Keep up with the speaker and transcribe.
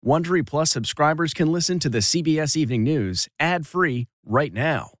Wondery Plus subscribers can listen to the CBS Evening News ad-free right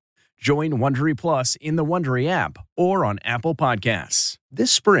now. Join Wondery Plus in the Wondery app or on Apple Podcasts.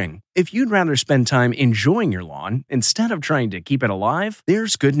 This spring, if you'd rather spend time enjoying your lawn instead of trying to keep it alive,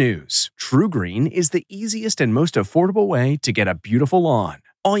 there's good news. True Green is the easiest and most affordable way to get a beautiful lawn.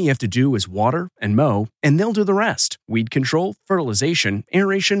 All you have to do is water and mow, and they'll do the rest. Weed control, fertilization,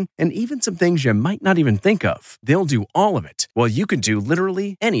 aeration, and even some things you might not even think of. They'll do all of it, while you can do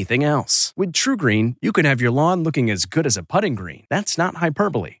literally anything else. With True Green, you can have your lawn looking as good as a putting green. That's not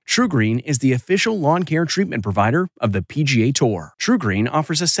hyperbole. True Green is the official lawn care treatment provider of the PGA Tour. True Green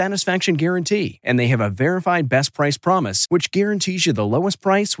offers a satisfaction guarantee, and they have a verified best price promise, which guarantees you the lowest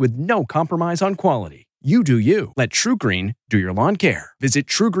price with no compromise on quality. You do you. Let True Green do your lawn care. Visit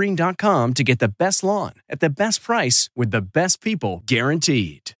TrueGreen.com to get the best lawn at the best price with the best people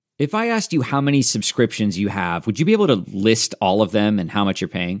guaranteed. If I asked you how many subscriptions you have, would you be able to list all of them and how much you're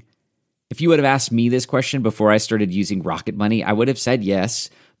paying? If you would have asked me this question before I started using Rocket Money, I would have said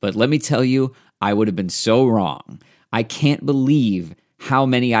yes. But let me tell you, I would have been so wrong. I can't believe how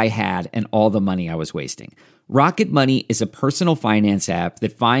many I had and all the money I was wasting. Rocket Money is a personal finance app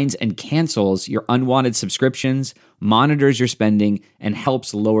that finds and cancels your unwanted subscriptions, monitors your spending, and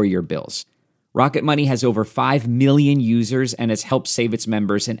helps lower your bills. Rocket Money has over 5 million users and has helped save its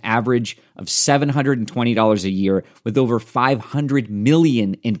members an average of $720 a year with over 500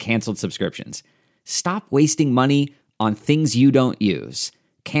 million in canceled subscriptions. Stop wasting money on things you don't use.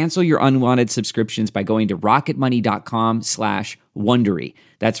 Cancel your unwanted subscriptions by going to rocketmoney.com/Wondery.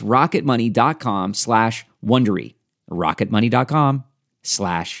 That's rocketmoney.com/Wondery.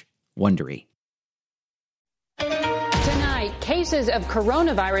 rocketmoney.com/Wondery. Tonight, cases of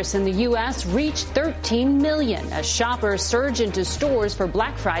coronavirus in the U.S. reached 13 million as shoppers surge into stores for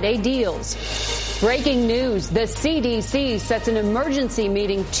Black Friday deals. Breaking news, the CDC sets an emergency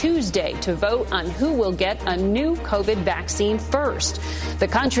meeting Tuesday to vote on who will get a new COVID vaccine first. The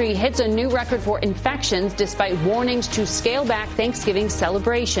country hits a new record for infections despite warnings to scale back Thanksgiving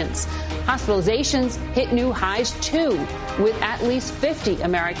celebrations. Hospitalizations hit new highs too, with at least 50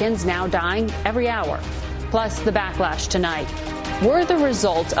 Americans now dying every hour. Plus the backlash tonight. Were the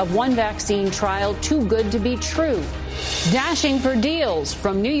results of one vaccine trial too good to be true? Dashing for deals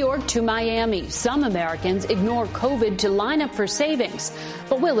from New York to Miami. Some Americans ignore COVID to line up for savings.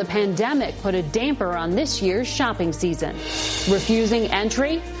 But will the pandemic put a damper on this year's shopping season? Refusing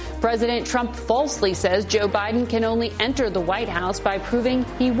entry? President Trump falsely says Joe Biden can only enter the White House by proving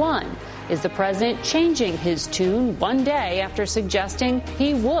he won. Is the president changing his tune one day after suggesting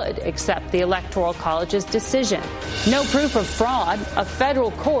he would accept the Electoral College's decision? No proof of fraud. A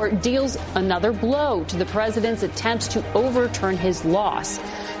federal court deals another blow to the president's attempts to overturn his loss.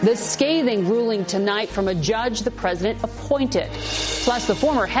 The scathing ruling tonight from a judge the president appointed. Plus, the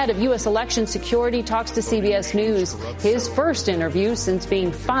former head of U.S. election security talks to CBS News, his first interview since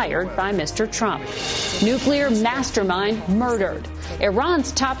being fired by Mr. Trump. Nuclear mastermind murdered.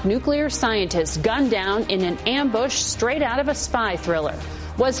 Iran's top nuclear scientist gunned down in an ambush straight out of a spy thriller.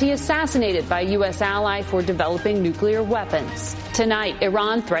 Was he assassinated by a U.S. ally for developing nuclear weapons? Tonight,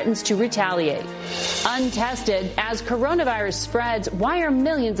 Iran threatens to retaliate. Untested, as coronavirus spreads, why are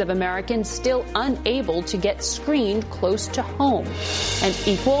millions of Americans still unable to get screened close to home? And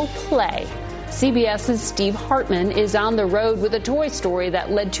equal play. CBS's Steve Hartman is on the road with a toy story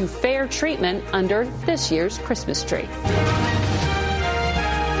that led to fair treatment under this year's Christmas tree.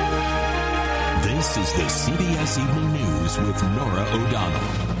 This is the CBS Evening News with Norah O'Donnell,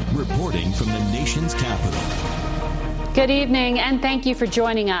 reporting from the nation's capital. Good evening, and thank you for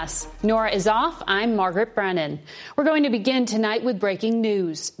joining us. Norah is off. I'm Margaret Brennan. We're going to begin tonight with breaking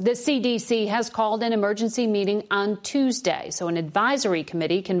news. The CDC has called an emergency meeting on Tuesday, so an advisory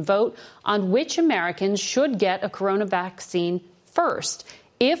committee can vote on which Americans should get a corona vaccine first,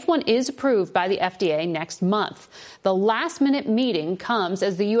 if one is approved by the FDA next month. The last-minute meeting comes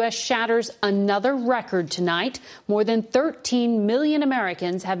as the U.S. shatters another record tonight. More than 13 million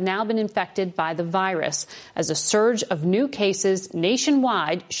Americans have now been infected by the virus, as a surge of new cases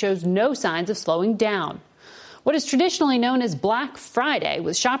nationwide shows no signs of slowing down. What is traditionally known as Black Friday,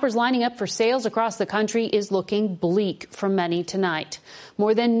 with shoppers lining up for sales across the country, is looking bleak for many tonight.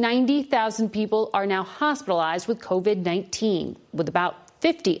 More than 90,000 people are now hospitalized with COVID-19, with about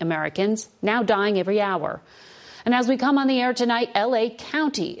 50 Americans now dying every hour. And as we come on the air tonight, L.A.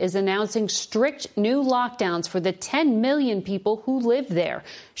 County is announcing strict new lockdowns for the 10 million people who live there,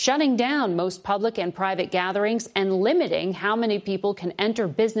 shutting down most public and private gatherings and limiting how many people can enter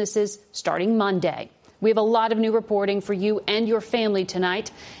businesses starting Monday. We have a lot of new reporting for you and your family tonight,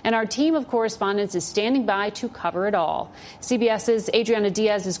 and our team of correspondents is standing by to cover it all. CBS's Adriana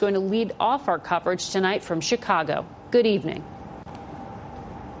Diaz is going to lead off our coverage tonight from Chicago. Good evening.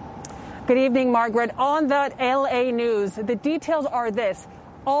 Good evening, Margaret. On that LA news, the details are this.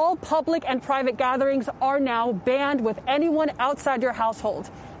 All public and private gatherings are now banned with anyone outside your household.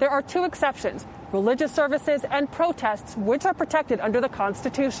 There are two exceptions: religious services and protests, which are protected under the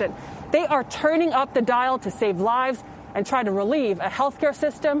Constitution. They are turning up the dial to save lives and try to relieve a healthcare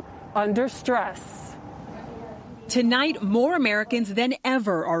system under stress. Tonight, more Americans than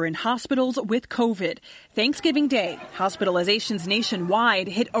ever are in hospitals with COVID. Thanksgiving Day, hospitalizations nationwide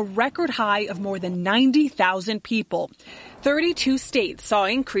hit a record high of more than 90,000 people. 32 states saw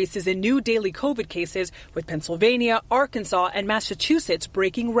increases in new daily COVID cases, with Pennsylvania, Arkansas, and Massachusetts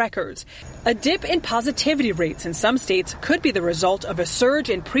breaking records. A dip in positivity rates in some states could be the result of a surge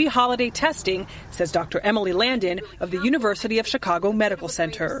in pre-holiday testing, says Dr. Emily Landon of the University of Chicago Medical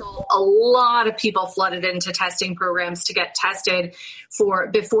Center. A lot of people flooded into testing programs to get tested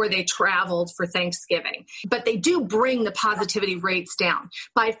before they traveled for Thanksgiving. But they do bring the positivity rates down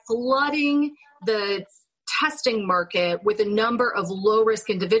by flooding the testing market with a number of low-risk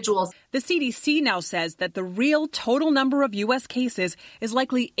individuals. The CDC now says that the real total number of U.S. cases is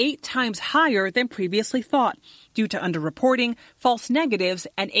likely 8 times higher than previously thought, due to underreporting, false negatives,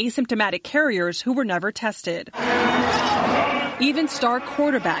 and asymptomatic carriers who were never tested. Even star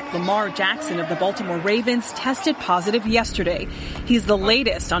quarterback Lamar Jackson of the Baltimore Ravens tested positive yesterday. He's the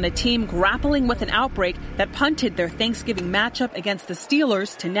latest on a team grappling with an outbreak that punted their Thanksgiving matchup against the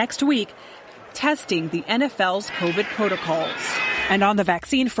Steelers to next week, testing the NFL's COVID protocols. And on the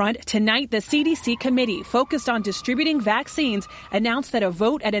vaccine front, tonight the CDC committee focused on distributing vaccines announced that a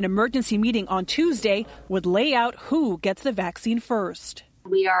vote at an emergency meeting on Tuesday would lay out who gets the vaccine first.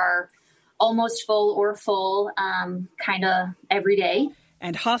 We are almost full or full kind of every day.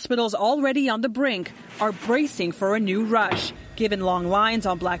 And hospitals already on the brink are bracing for a new rush, given long lines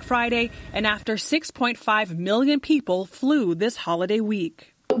on Black Friday and after 6.5 million people flew this holiday week.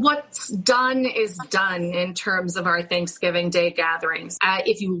 What's done is done in terms of our Thanksgiving Day gatherings.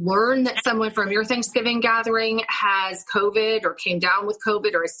 If you learn that someone from your Thanksgiving gathering has COVID or came down with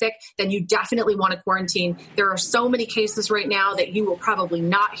COVID or is sick, then you definitely want to quarantine. There are so many cases right now that you will probably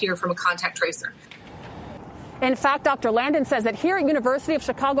not hear from a contact tracer. In fact, Dr. Landon says that here at University of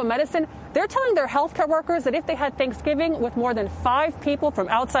Chicago Medicine, they're telling their healthcare workers that if they had Thanksgiving with more than 5 people from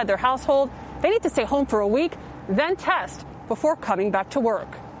outside their household, they need to stay home for a week, then test before coming back to work.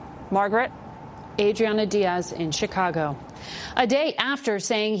 Margaret? Adriana Diaz in Chicago. A day after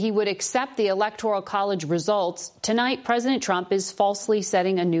saying he would accept the Electoral College results, tonight President Trump is falsely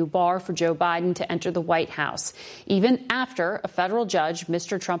setting a new bar for Joe Biden to enter the White House, even after a federal judge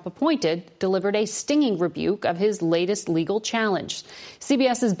Mr. Trump appointed delivered a stinging rebuke of his latest legal challenge.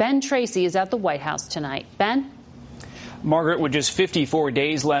 CBS's Ben Tracy is at the White House tonight. Ben? Margaret, with just 54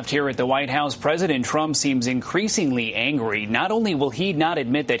 days left here at the White House, President Trump seems increasingly angry. Not only will he not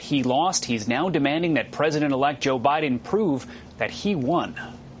admit that he lost, he's now demanding that President-elect Joe Biden prove that he won.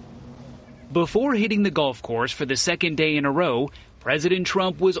 Before hitting the golf course for the second day in a row, President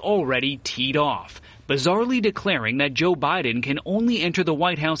Trump was already teed off, bizarrely declaring that Joe Biden can only enter the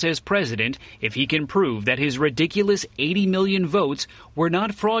White House as president if he can prove that his ridiculous 80 million votes were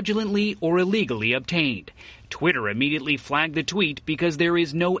not fraudulently or illegally obtained. Twitter immediately flagged the tweet because there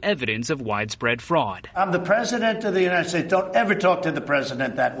is no evidence of widespread fraud. I'm the president of the United States. Don't ever talk to the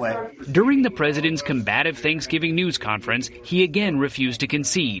president that way. During the president's combative Thanksgiving news conference, he again refused to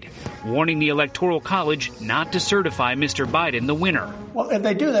concede, warning the Electoral College not to certify Mr. Biden the winner. Well, if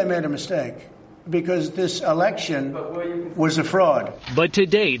they do, they made a mistake, because this election was a fraud. But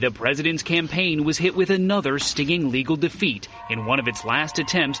today, the president's campaign was hit with another stinging legal defeat in one of its last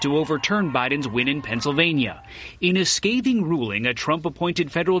attempts to overturn Biden's win in Pennsylvania. In a scathing ruling, a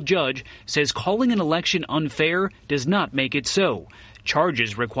Trump-appointed federal judge says calling an election unfair does not make it so.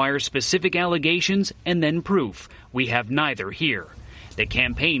 Charges require specific allegations and then proof. We have neither here. The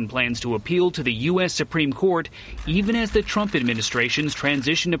campaign plans to appeal to the U.S. Supreme Court, even as the Trump administration's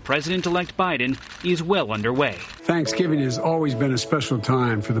transition to President-elect Biden is well underway. Thanksgiving has always been a special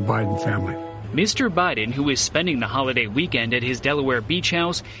time for the Biden family. Mr. Biden, who is spending the holiday weekend at his Delaware beach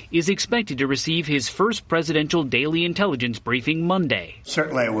house, is expected to receive his first presidential daily intelligence briefing Monday.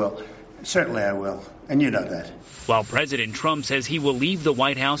 Certainly I will. Certainly I will. And you know that. While President Trump says he will leave the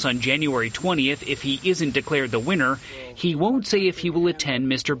White House on January 20th if he isn't declared the winner, he won't say if he will attend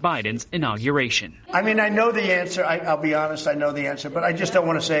Mr. Biden's inauguration. I mean, I know the answer. I'll be honest, I know the answer, but I just don't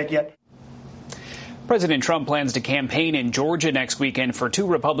want to say it yet. President Trump plans to campaign in Georgia next weekend for 2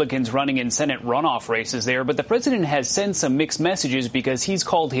 Republicans running in Senate runoff races there. But the president has sent some mixed messages because he's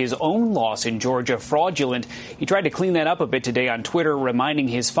called his own loss in Georgia fraudulent. He tried to clean that up a bit today on Twitter, reminding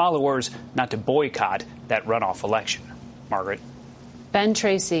his followers not to boycott that runoff election. Margaret. Ben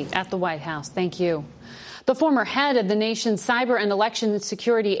Tracy at the White House. Thank you. The former head of the nation's Cyber and Election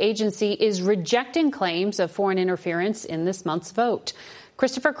Security Agency is rejecting claims of foreign interference in this month's vote.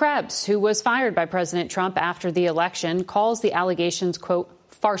 Christopher Krebs, who was fired by President Trump after the election, calls the allegations, quote,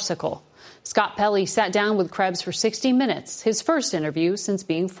 farcical. Scott Pelley sat down with Krebs for 60 minutes, his first interview since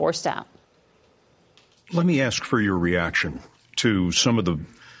being forced out. Let me ask for your reaction to some of the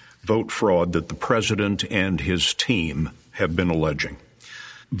vote fraud that the president and his team have been alleging.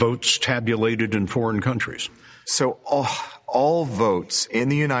 Votes tabulated in foreign countries. So all votes in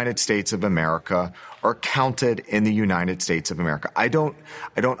the United States of America are counted in the United States of America. I don't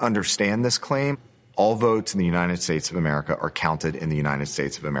understand this claim. All votes in the United States of America are counted in the United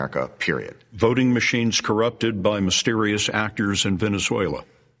States of America, period. Voting machines corrupted by mysterious actors in Venezuela.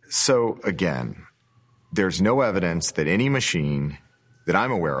 So again, there's no evidence that any machine that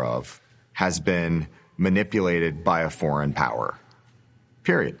I'm aware of has been manipulated by a foreign power,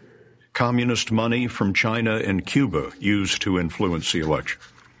 period. Communist money from China and Cuba used to influence the election.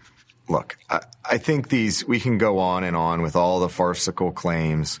 Look, I think we can go on and on with all the farcical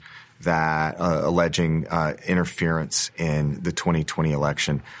claims that alleging interference in the 2020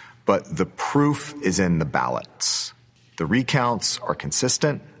 election, but the proof is in the ballots. The recounts are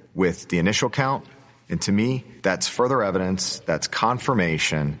consistent with the initial count, and to me, that's further evidence, that's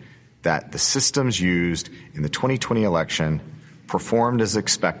confirmation that the systems used in the 2020 election performed as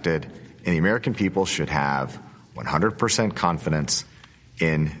expected, and the American people should have 100% confidence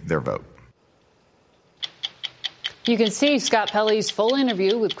in their vote. You can see Scott Pelley's full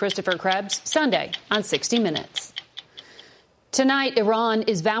interview with Christopher Krebs Sunday on 60 Minutes. Tonight, Iran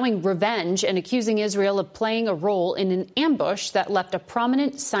is vowing revenge and accusing Israel of playing a role in an ambush that left a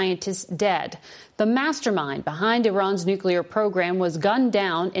prominent scientist dead. The mastermind behind Iran's nuclear program was gunned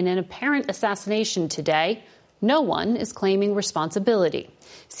down in an apparent assassination today. No one is claiming responsibility.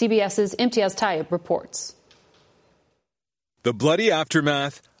 CBS's Imtiaz Tayyib reports. The bloody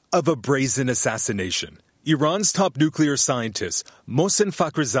aftermath of a brazen assassination. Iran's top nuclear scientist, Mohsen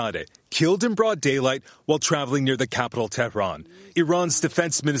Fakhrizadeh, killed in broad daylight while traveling near the capital, Tehran. Iran's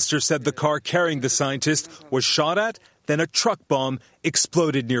defense minister said the car carrying the scientist was shot at, then a truck bomb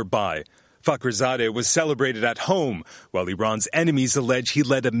exploded nearby. Fakhrizadeh was celebrated at home, while Iran's enemies allege he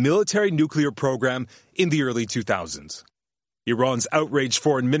led a military nuclear program in the early 2000s. Iran's outraged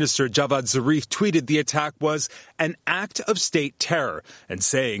foreign minister Javad Zarif tweeted the attack was an act of state terror and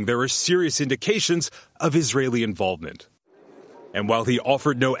saying there are serious indications of Israeli involvement. And while he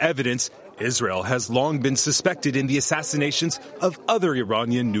offered no evidence, Israel has long been suspected in the assassinations of other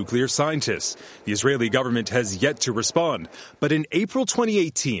Iranian nuclear scientists. The Israeli government has yet to respond. But in April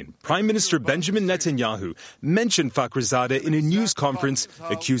 2018, Prime Minister Benjamin Netanyahu mentioned Fakhrizadeh in a news conference,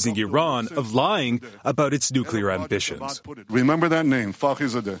 accusing Iran of lying about its nuclear ambitions. Remember that name,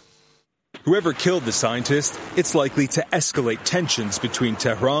 Fakhrizadeh. Whoever killed the scientist, it's likely to escalate tensions between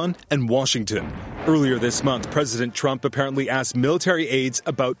Tehran and Washington. Earlier this month, President Trump apparently asked military aides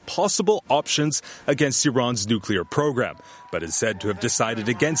about possible options against Iran's nuclear program, but is said to have decided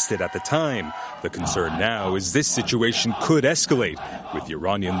against it at the time. The concern now is this situation could escalate, with the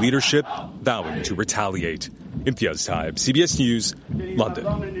Iranian leadership vowing to retaliate. Imtiaz Tayyib, CBS News, London.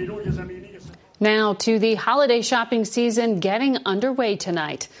 Now to the holiday shopping season getting underway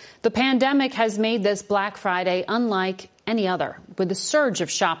tonight. The pandemic has made this Black Friday unlike any other, with a surge of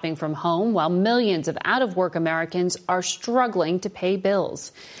shopping from home while millions of out-of-work Americans are struggling to pay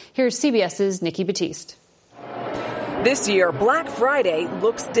bills. Here's CBS's Nikki Battiste. This year, Black Friday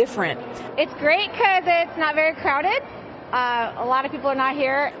looks different. It's great because it's not very crowded. A lot of people are not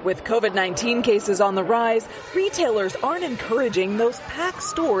here. With COVID-19 cases on the rise, retailers aren't encouraging those packed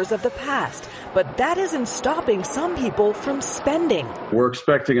stores of the past. But that isn't stopping some people from spending. We're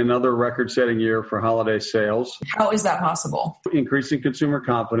expecting another record-setting year for holiday sales. How is that possible? Increasing consumer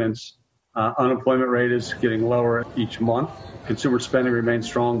confidence. Unemployment rate is getting lower each month. Consumer spending remains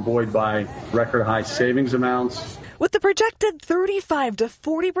strong, buoyed by record-high savings amounts. With the projected 35 to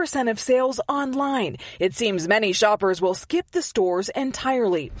 40% of sales online, it seems many shoppers will skip the stores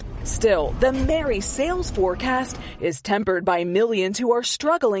entirely. Still, the merry sales forecast is tempered by millions who are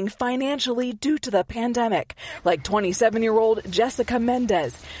struggling financially due to the pandemic, like 27-year-old Jessica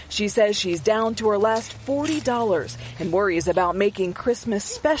Mendez. She says she's down to her last $40 and worries about making Christmas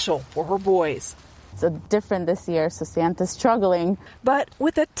special for her boys. it's different this year, so Santa's struggling. But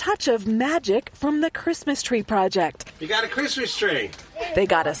with a touch of magic from the Christmas Tree Project. You got a Christmas tree. They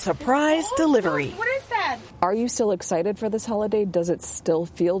got a surprise delivery. What is that? Are you still excited for this holiday? Does it still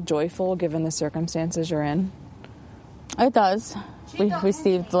feel joyful given the circumstances you're in? It does. We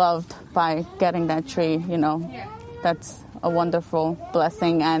received love by getting that tree, That's a wonderful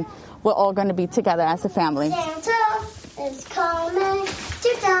blessing, and we're all going to be together as a family. Santa is coming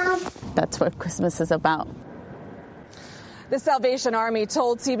to town. That's what Christmas is about. The Salvation Army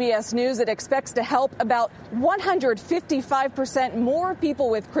told CBS News it expects to help about 155% more people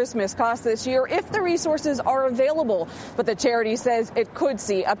with Christmas costs this year if the resources are available. But the charity says it could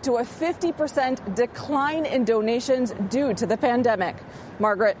see up to a 50% decline in donations due to the pandemic.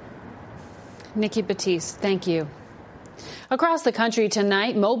 Margaret. Nikki Batiste, thank you. Across the country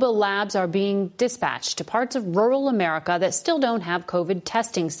tonight, mobile labs are being dispatched to parts of rural America that still don't have COVID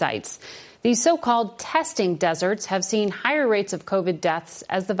testing sites. These so-called testing deserts have seen higher rates of COVID deaths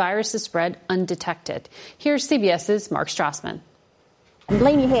as the virus is spread undetected. Here's CBS's Mark Strassman.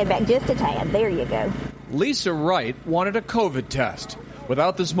 Lean your head back just a tad. There you go. Lisa Wright wanted a COVID test.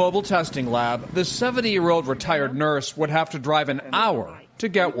 Without this mobile testing lab, the 70-year-old retired nurse would have to drive an hour to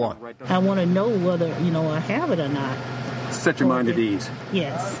get one. I want to know whether, I have it or not. Set your mind at ease.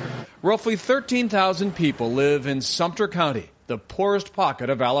 Yes. Roughly 13,000 people live in Sumter County, the poorest pocket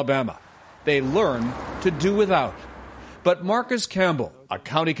of Alabama. They learn to do without. But Marcus Campbell, a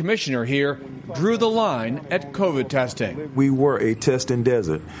county commissioner here, drew the line at COVID testing. We were a testing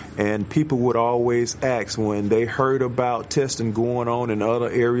desert, and people would always ask when they heard about testing going on in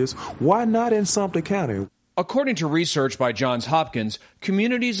other areas, why not in Sumter County? According to research by Johns Hopkins,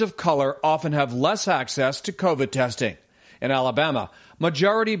 communities of color often have less access to COVID testing. In Alabama,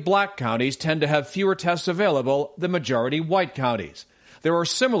 majority black counties tend to have fewer tests available than majority white counties. There are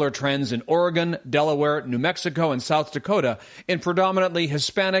similar trends in Oregon, Delaware, New Mexico, and South Dakota in predominantly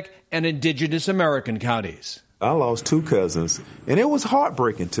Hispanic and Indigenous American counties. I lost 2 cousins, and it was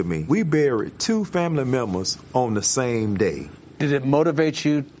heartbreaking to me. We buried 2 family members on the same day. Did it motivate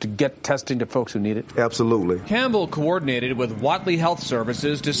you to get testing to folks who need it? Absolutely. Campbell coordinated with Watley Health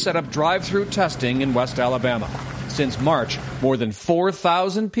Services to set up drive-through testing in West Alabama. Since March, more than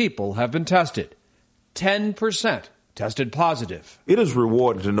 4,000 people have been tested. 10% tested positive. It is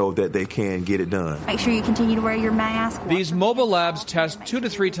rewarding to know that they can get it done. Make sure you continue to wear your mask. These mobile labs test 2 to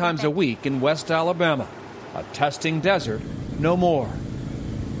 3 times a week in West Alabama. A testing desert, no more.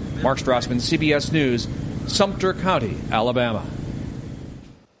 Mark Strassman, CBS News, Sumter County, Alabama.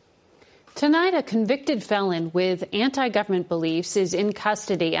 Tonight, a convicted felon with anti-government beliefs is in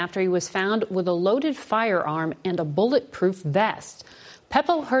custody after he was found with a loaded firearm and a bulletproof vest.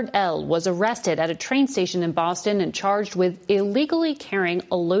 Pepo Hurdel was arrested at a train station in Boston and charged with illegally carrying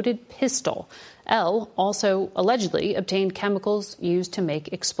a loaded pistol. L also allegedly obtained chemicals used to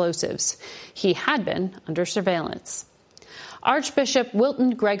make explosives. He had been under surveillance. Archbishop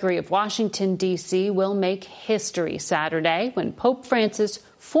Wilton Gregory of Washington, D.C. will make history Saturday when Pope Francis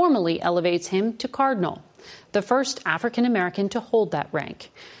formally elevates him to cardinal, the first African American to hold that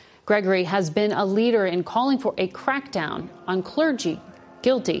rank. Gregory has been a leader in calling for a crackdown on clergy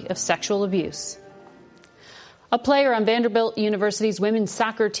guilty of sexual abuse. A player on Vanderbilt University's women's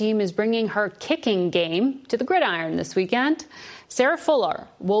soccer team is bringing her kicking game to the gridiron this weekend. Sarah Fuller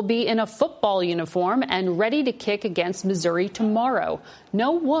will be in a football uniform and ready to kick against Missouri tomorrow.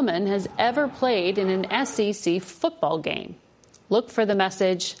 No woman has ever played in an SEC football game. Look for the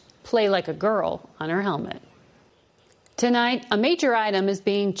message, "Play like a girl," on her helmet. Tonight, a major item is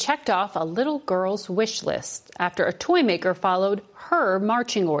being checked off a little girl's wish list after a toy maker followed her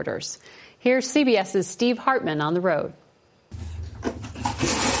marching orders. Here's CBS's Steve Hartman on the road.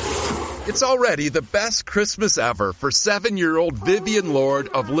 It's already the best Christmas ever for 7-year-old Vivian Lord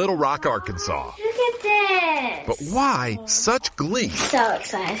of Little Rock, Arkansas. Look at this. But why such glee? So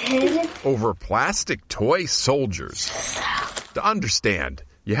excited. Over plastic toy soldiers. To understand,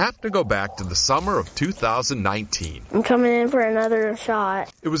 you have to go back to the summer of 2019. I'm coming in for another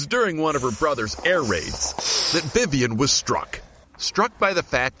shot. It was during one of her brother's air raids that Vivian was struck. Struck by the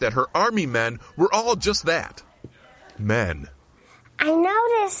fact that her army men were all just that. Men. I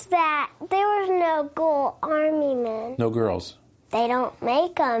noticed that there was no girl army men. No girls. They don't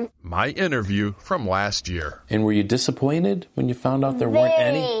make them. My interview from last year. And were you disappointed when you found out there weren't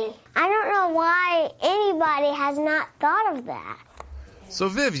any? I don't know why anybody has not thought of that. So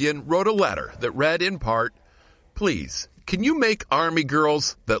Vivian wrote a letter that read in part, "Please, can you make Army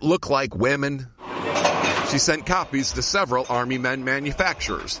girls that look like women?" She sent copies to several Army men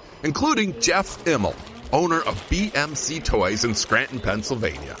manufacturers, including Jeff Immel. owner of BMC Toys in Scranton,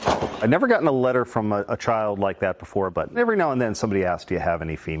 Pennsylvania. I've never gotten a letter from a child like that before, but every now and then somebody asks, do you have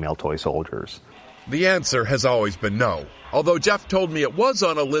any female toy soldiers? The answer has always been no, although Jeff told me it was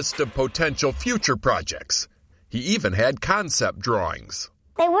on a list of potential future projects. He even had concept drawings.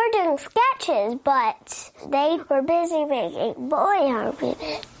 They were doing sketches, but they were busy making boy Army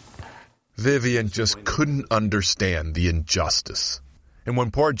men. Vivian just couldn't understand the injustice. And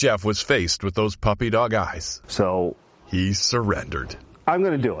when poor Jeff was faced with those puppy dog eyes, so he surrendered. I'm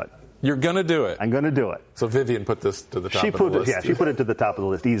going to do it. You're going to do it. I'm going to do it. So Vivian put this to the top of the list. Yeah, she put it to the top of the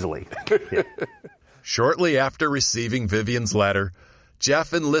list easily. Yeah. Shortly after receiving Vivian's letter,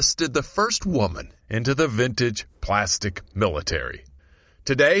 Jeff enlisted the first woman into the vintage plastic military.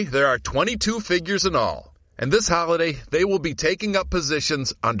 Today, there are 22 figures in all, and this holiday, they will be taking up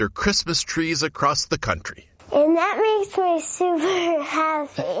positions under Christmas trees across the country. And that makes me super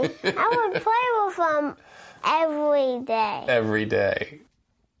happy. I would play with them every day. Every day.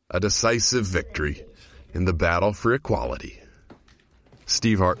 A decisive victory in the battle for equality.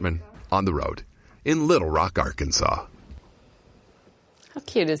 Steve Hartman, on the road in Little Rock, Arkansas. How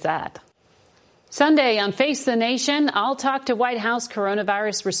cute is that? Sunday on Face the Nation, I'll talk to White House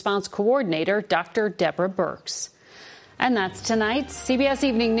Coronavirus Response Coordinator, Dr. Deborah Birx. And that's tonight's CBS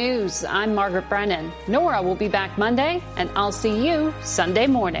Evening News. I'm Margaret Brennan. Norah will be back Monday, and I'll see you Sunday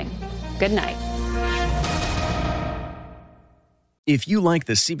morning. Good night. If you like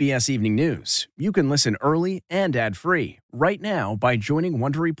the CBS Evening News, you can listen early and ad-free right now by joining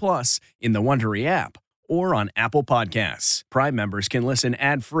Wondery Plus in the Wondery app or on Apple Podcasts. Prime members can listen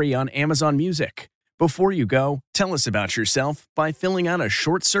ad-free on Amazon Music. Before you go, tell us about yourself by filling out a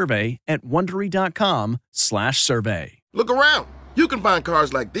short survey at Wondery.com/survey. Look around. You can find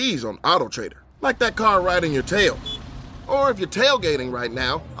cars like these on AutoTrader, like that car right in your tail. Or if you're tailgating right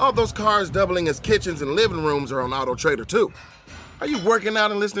now, all those cars doubling as kitchens and living rooms are on AutoTrader too. Are you working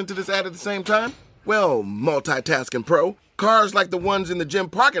out and listening to this ad at the same time? Well, multitasking pro, cars like the ones in the gym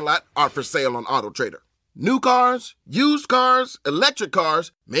parking lot are for sale on AutoTrader. New cars, used cars, electric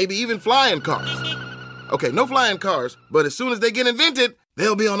cars, maybe even flying cars. Okay, no flying cars, but as soon as they get invented,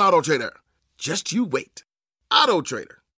 they'll be on AutoTrader. Just you wait. AutoTrader.